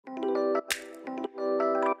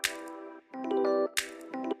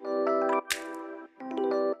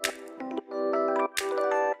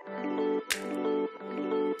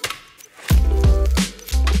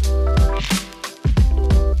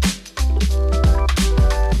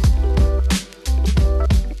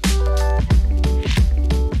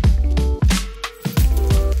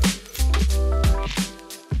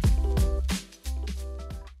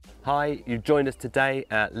Hi, you've joined us today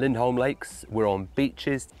at Lindholm Lakes. We're on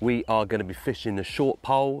beaches. We are going to be fishing the short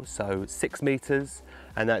pole, so 6 meters,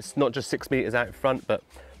 and that's not just 6 meters out in front, but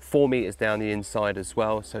 4 meters down the inside as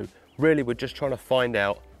well. So really we're just trying to find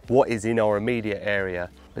out what is in our immediate area.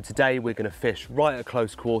 But today we're going to fish right at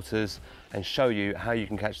close quarters and show you how you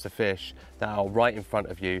can catch the fish that are right in front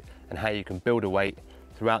of you and how you can build a weight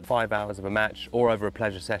throughout 5 hours of a match or over a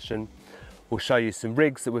pleasure session. We'll show you some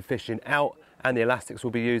rigs that we're fishing out and the elastics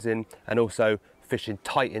we'll be using, and also fishing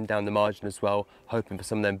tight in down the margin as well, hoping for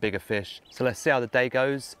some of them bigger fish. So let's see how the day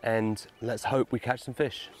goes and let's hope we catch some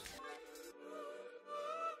fish.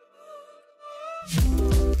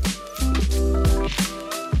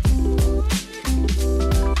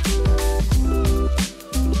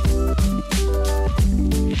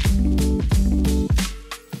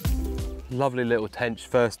 Lovely little tench,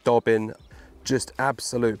 first dobbin, just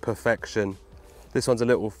absolute perfection. This one's a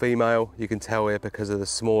little female, you can tell here because of the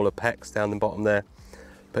smaller pecks down the bottom there.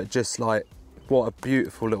 But just like, what a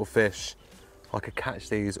beautiful little fish. I could catch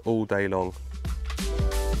these all day long.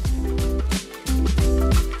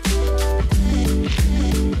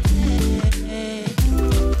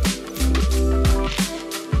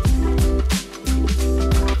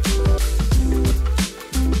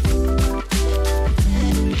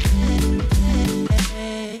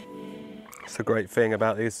 It's a great thing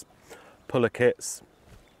about these puller kits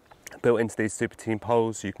built into these super team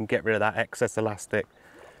poles. You can get rid of that excess elastic,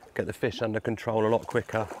 get the fish under control a lot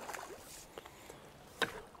quicker,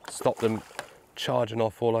 stop them charging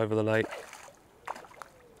off all over the lake.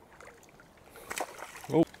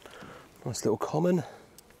 Oh, nice little common,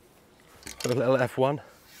 a little F1.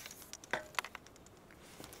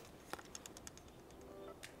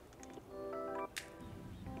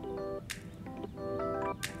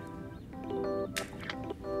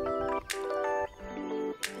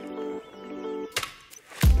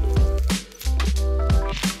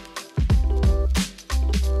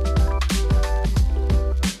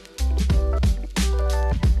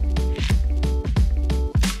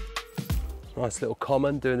 Nice little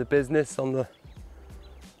common doing the business on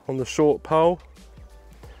the short pole.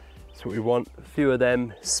 That's what we want. A few of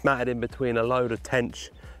them smattered in between a load of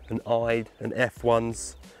tench and eyed and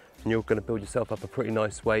F1s, and you're going to build yourself up a pretty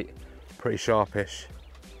nice weight, pretty sharpish.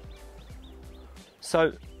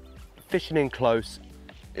 So fishing in close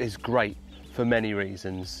is great for many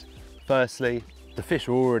reasons. Firstly, the fish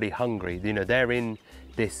are already hungry. You know, they're in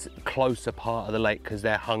this closer part of the lake because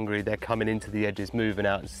they're hungry, they're coming into the edges, moving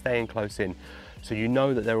out and staying close in. So you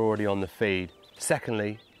know that they're already on the feed.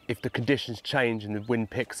 Secondly, if the conditions change and the wind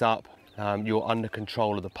picks up, you're under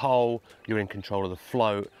control of the pole, you're in control of the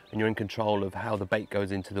float, and you're in control of how the bait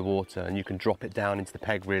goes into the water, and you can drop it down into the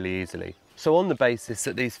peg really easily. So on the basis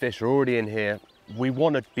that these fish are already in here, we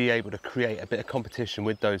want to be able to create a bit of competition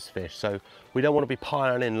with those fish. So we don't want to be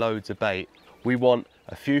piling in loads of bait. We want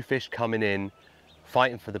a few fish coming in,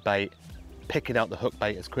 fighting for the bait, picking out the hook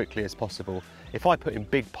bait as quickly as possible. If I put in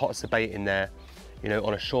big pots of bait in there, you know,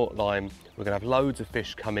 on a short line, we're going to have loads of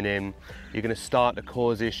fish coming in. You're going to start to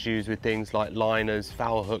cause issues with things like liners,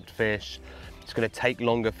 foul hooked fish. It's going to take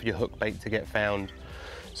longer for your hook bait to get found.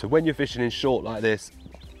 So when you're fishing in short like this,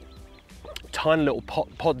 tiny little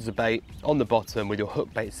pods of bait on the bottom with your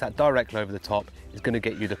hook bait sat directly over the top is going to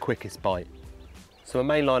get you the quickest bite. So a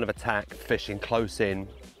main line of attack fishing close in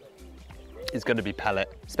is going to be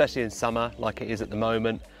pellet, especially in summer like it is at the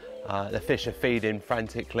moment. The fish are feeding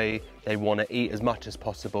frantically, they want to eat as much as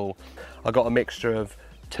possible. I got a mixture of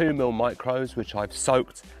 2mm micros which I've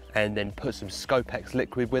soaked and then put some Scopex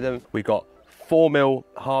liquid with them. We got 4mm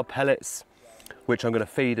hard pellets which I'm going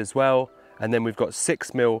to feed as well, and then we've got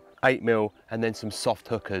 6mm, 8mm and then some soft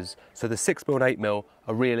hookers. So the 6mm and 8mm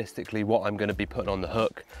are realistically what I'm going to be putting on the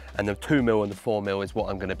hook, and the 2mm and the 4mm is what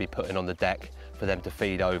I'm going to be putting on the deck for them to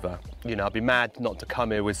feed over. You know, I'd be mad not to come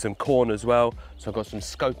here with some corn as well. So I've got some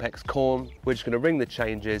Scopex corn. We're just going to ring the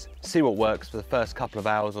changes, see what works for the first couple of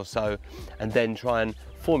hours or so, and then try and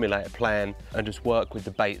formulate a plan and just work with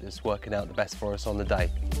the bait that's working out the best for us on the day.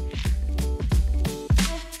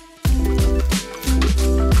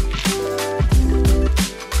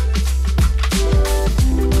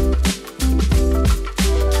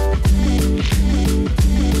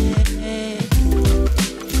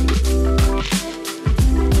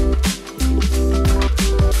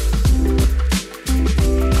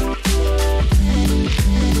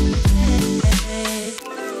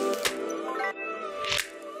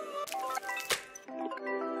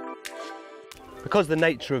 Because the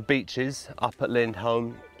nature of beaches up at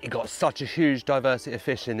Lindholm, you've got such a huge diversity of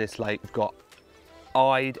fish in this lake. You've got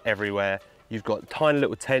eyed everywhere, you've got tiny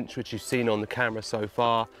little tench, which you've seen on the camera so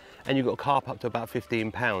far, and you've got carp up to about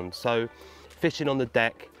 15 pounds. So fishing on the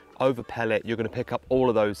deck, over pellet, you're going to pick up all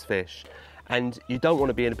of those fish. And you don't want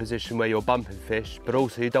to be in a position where you're bumping fish, but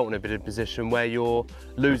also you don't want to be in a position where you're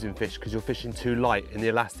losing fish because you're fishing too light in the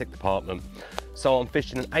elastic department. So I'm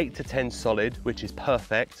fishing an 8 to 10 solid, which is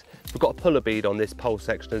perfect. We've got a puller bead on this pole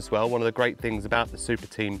section as well. One of the great things about the Super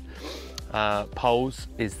Team poles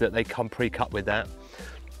is that they come pre-cut with that.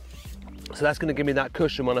 So that's going to give me that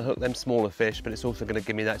cushion when I hook them smaller fish, but it's also going to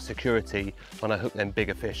give me that security when I hook them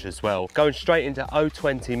bigger fish as well. Going straight into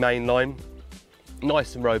 020 mainline,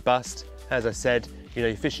 nice and robust. As I said, you know,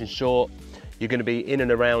 you're fishing short, you're going to be in and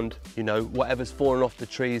around, you know, whatever's falling off the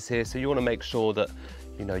trees here. So you want to make sure that,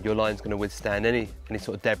 you know, your line's going to withstand any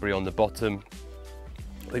sort of debris on the bottom.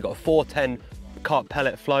 We've got a 410 carp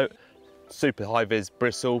pellet float, super high vis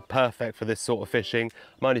bristle, perfect for this sort of fishing.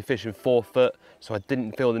 I'm only fishing 4 foot, so I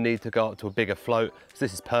didn't feel the need to go up to a bigger float. So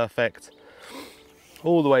this is perfect.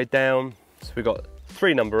 All the way down, so we've got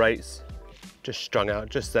 3 number 8s, just strung out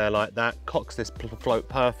just there like that. Cocks this float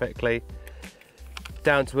perfectly.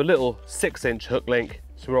 Down to a little 6-inch hook link,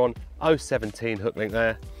 so we're on 017 hook link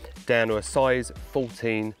there, down to a size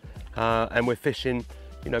 14, and we're fishing,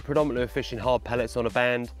 you know, predominantly we're fishing hard pellets on a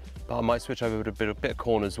band, but I might switch over to a bit of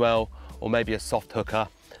corn as well, or maybe a soft hooker,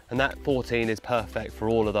 and that 14 is perfect for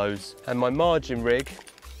all of those. And my margin rig,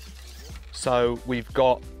 so we've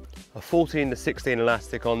got a 14 to 16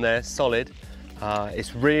 elastic on there, solid.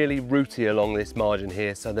 It's really rooty along this margin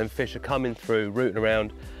here, so then fish are coming through, rooting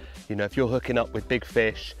around. You know, if you're hooking up with big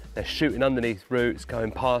fish, they're shooting underneath roots, going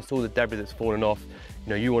past all the debris that's falling off.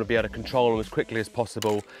 You know, you want to be able to control them as quickly as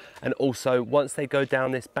possible. And also, once they go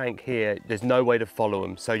down this bank here, there's no way to follow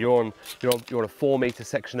them. So you're on a 4 meter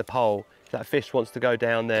section of pole. If that fish wants to go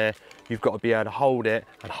down there, you've got to be able to hold it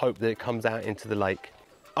and hope that it comes out into the lake.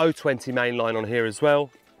 020 main line on here as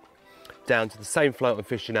well. Down to the same float I'm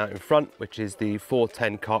fishing out in front, which is the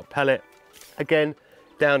 410 carp pellet. Again,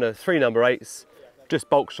 down to 3 number 8s. Just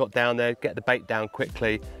bulk shot down there, get the bait down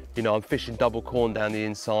quickly. You know, I'm fishing double corn down the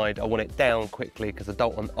inside. I want it down quickly because I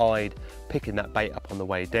don't want eyed picking that bait up on the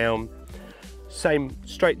way down. Same,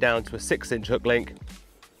 straight down to a 6-inch hook link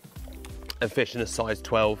and fishing a size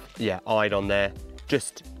 12. Yeah, eyed on there.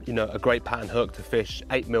 Just, you know, a great pattern hook to fish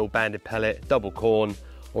 8mm banded pellet, double corn,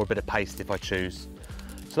 or a bit of paste if I choose.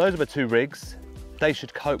 So those are my 2 rigs. They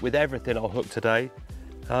should cope with everything I'll hook today.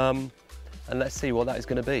 And let's see what that is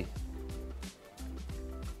going to be.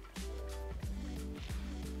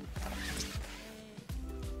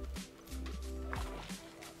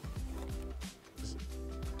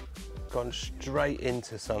 Gone straight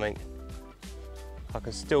into something. I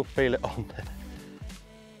can still feel it on there.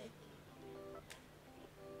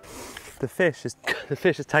 The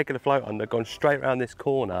fish has taken a float under, gone straight around this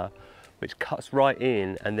corner, which cuts right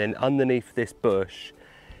in, and then underneath this bush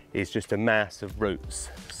is just a mass of roots.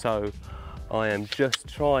 So I am just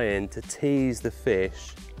trying to tease the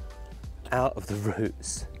fish out of the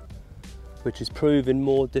roots, which is proving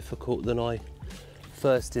more difficult than I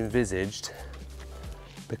first envisaged,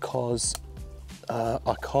 because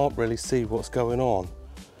I can't really see what's going on.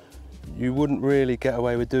 You wouldn't really get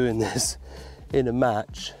away with doing this in a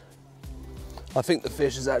match. I think the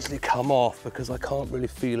fish has actually come off because I can't really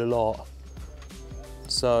feel a lot.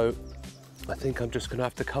 So I think I'm just gonna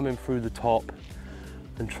have to come in through the top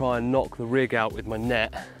and try and knock the rig out with my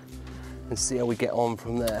net and see how we get on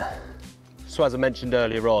from there. So as I mentioned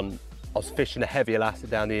earlier on, I was fishing a heavy elastic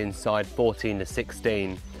down the inside, 14 to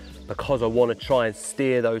 16, because I want to try and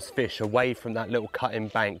steer those fish away from that little cutting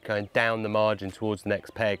bank going down the margin towards the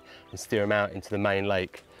next peg and steer them out into the main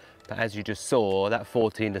lake. But as you just saw, that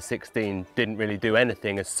 14 to 16 didn't really do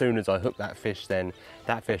anything. As soon as I hooked that fish then,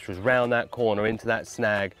 that fish was round that corner into that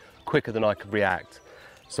snag quicker than I could react.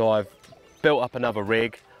 So I've built up another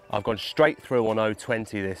rig. I've gone straight through on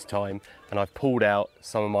 020 this time, and I've pulled out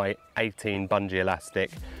some of my 18 bungee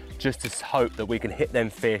elastic just to hope that we can hit them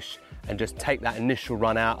fish and just take that initial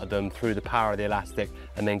run out of them through the power of the elastic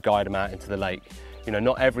and then guide them out into the lake. You know,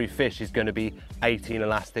 not every fish is going to be 18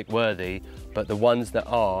 elastic worthy, but the ones that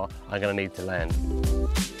are going to need to land.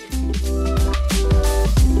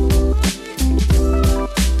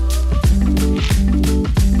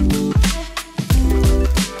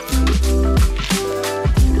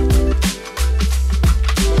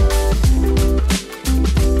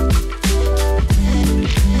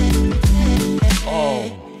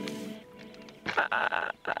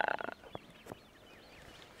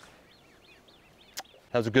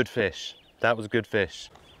 That was a good fish. That was a good fish.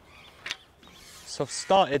 So I've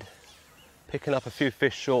started picking up a few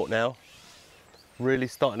fish short now. Really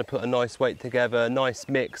starting to put a nice weight together, a nice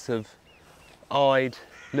mix of eyed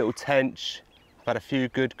little tench. I've had a few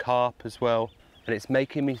good carp as well. And it's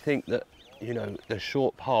making me think that, you know, the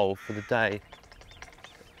short pole for the day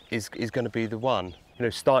is going to be the one. You know,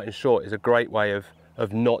 starting short is a great way of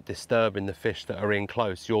not disturbing the fish that are in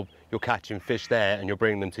close. You're catching fish there and you're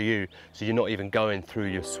bringing them to you, so you're not even going through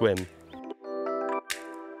your swim.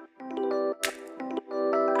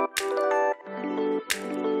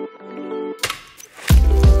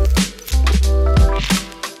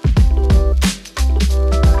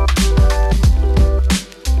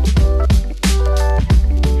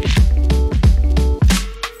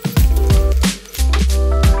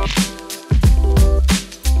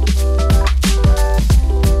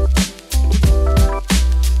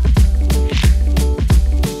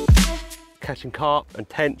 Catching carp and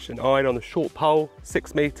tench and iron on the short pole,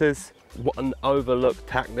 6 meters. What an overlooked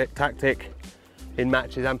tactic in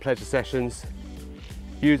matches and pleasure sessions.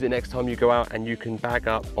 Use it next time you go out and you can bag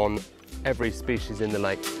up on every species in the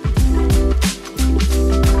lake.